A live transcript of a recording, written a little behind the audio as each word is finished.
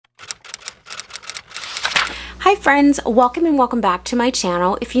Hi friends, welcome and welcome back to my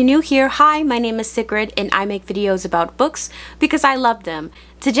channel. If you're new here, hi, my name is Sigrid and I make videos about books because I love them.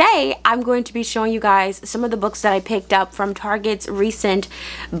 Today, I'm going to be showing you guys some of the books that I picked up from Target's recent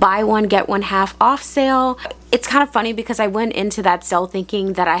buy one get one half off sale. It's kind of funny because I went into that sale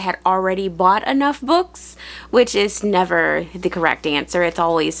thinking that I had already bought enough books, which is never the correct answer. It's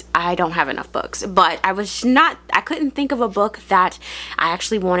always, I don't have enough books. But I couldn't think of a book that I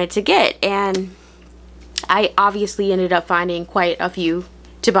actually wanted to get, and I obviously ended up finding quite a few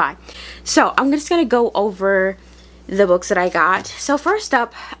to buy. So I'm just going to go over the books that I got. So first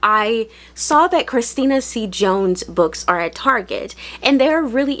up, I saw that Christina C. Jones books are at Target, and they're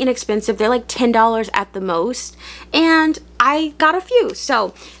really inexpensive. They're like $10 at the most, and I got a few.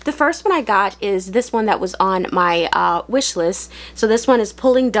 So the first one I got is this one that was on my wish list. So this one is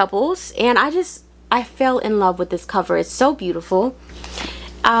Pulling Doubles, and I fell in love with this cover. It's so beautiful.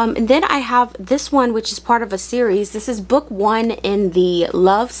 And then I have this one, which is part of a series. This is book 1 in the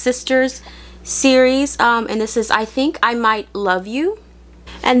Love Sisters series, and this is I Think I Might Love You.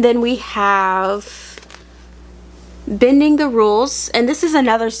 And then we have Bending the Rules, and this is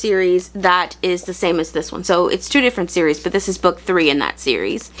another series that is the same as this one, so it's two different series, but this is book 3 in that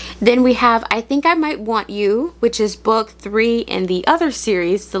series. Then we have I Think I Might Want You, which is book 3 in the other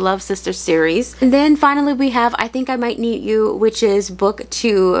series, the Love Sisters series. And then finally we have I Think I Might Need You, which is book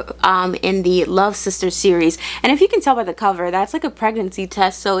 2 in the Love Sisters series. And if you can tell by the cover, that's like a pregnancy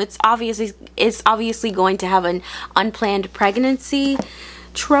test, so it's obviously going to have an unplanned pregnancy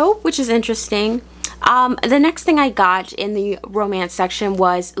trope, which is interesting. The next thing I got in the romance section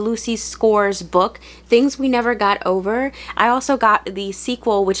was Lucy Score's book, Things We Never Got Over. I also got the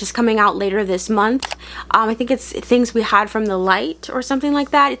sequel, which is coming out later this month. I think it's Things We Hide from the Light or something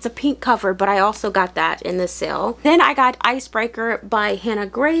like that. It's a pink cover, but I also got that in this sale. Then I got Icebreaker by Hannah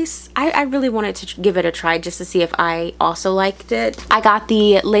Grace. I really wanted to give it a try just to see if I also liked it. I got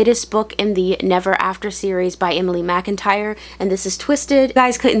the latest book in the Never After series by Emily McIntyre, and this is Twisted. You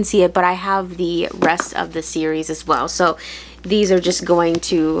guys couldn't see it, but I have the rest of the series as well, so these are just going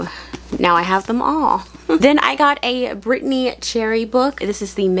to, now I have them all. Then I got a Brittany Cherry book. This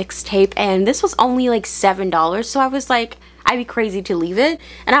is the mixtape, and this was only like $7, so I was like, I'd be crazy to leave it,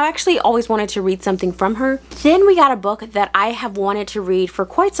 and I actually always wanted to read something from her. Then we got a book that I have wanted to read for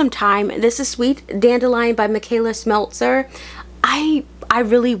quite some time. This is Sweet Dandelion by Michaela Smeltzer. I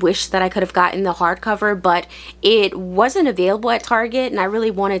really wish that I could have gotten the hardcover, but it wasn't available at Target, and I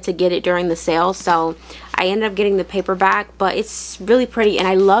really wanted to get it during the sale, so I ended up getting the paperback, but it's really pretty and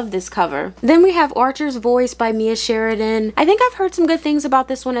I love this cover. Then we have Archer's Voice by Mia Sheridan. I think I've heard some good things about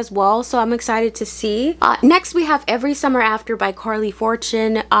this one as well, so I'm excited to see. Next we have Every Summer After by Carly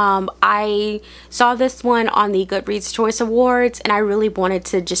Fortune. I saw this one on the Goodreads Choice Awards, and I really wanted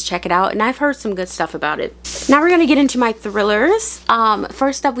to just check it out, and I've heard some good stuff about it. Now we're going to get into my thrillers.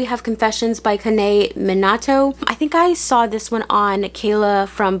 First up we have Confessions by Kanae Minato. I think I saw this one on Kayla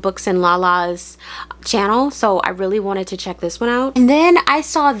from Books and Lala's channel, so I really wanted to check this one out. And then I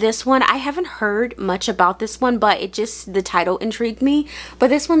saw this one. I haven't heard much about this one, but the title intrigued me. But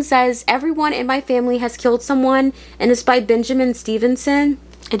this one says, Everyone in My Family Has Killed Someone, and it's by Benjamin Stevenson.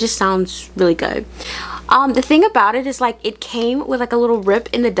 It just sounds really good. The thing about it is, like, it came with like a little rip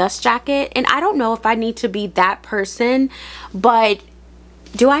in the dust jacket, and I don't know if I need to be that person, but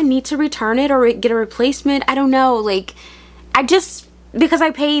do I need to return it or get a replacement? I don't know. Like, because I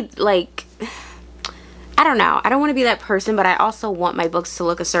paid, like, I don't know. I don't want to be that person, but I also want my books to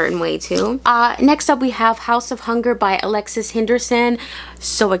look a certain way too. Next up we have House of Hunger by Alexis Henderson.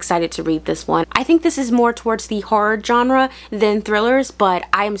 So excited to read this one. I think this is more towards the horror genre than thrillers, but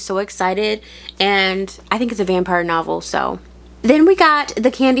I am so excited, and I think it's a vampire novel, so. Then we got The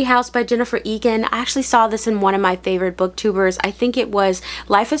Candy House by Jennifer Egan. I actually saw this in one of my favorite booktubers. I think it was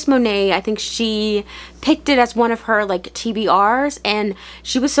Life is Monet. I think she picked it as one of her like TBRs, and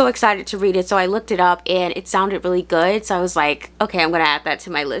she was so excited to read it, so I looked it up and it sounded really good, so I was like, okay, I'm gonna add that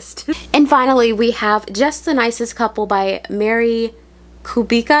to my list. And finally we have Just the Nicest Couple by Mary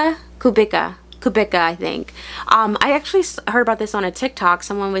Kubica, I think. I actually heard about this on a TikTok.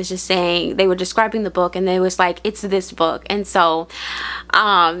 Someone was just saying, they were describing the book, and they was like, it's this book. And so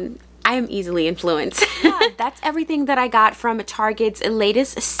I am easily influenced. Yeah, that's everything that I got from Target's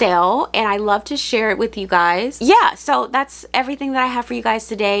latest sale, and I love to share it with you guys. Yeah, so that's everything that I have for you guys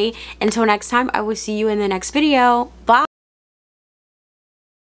today. Until next time, I will see you in the next video. Bye.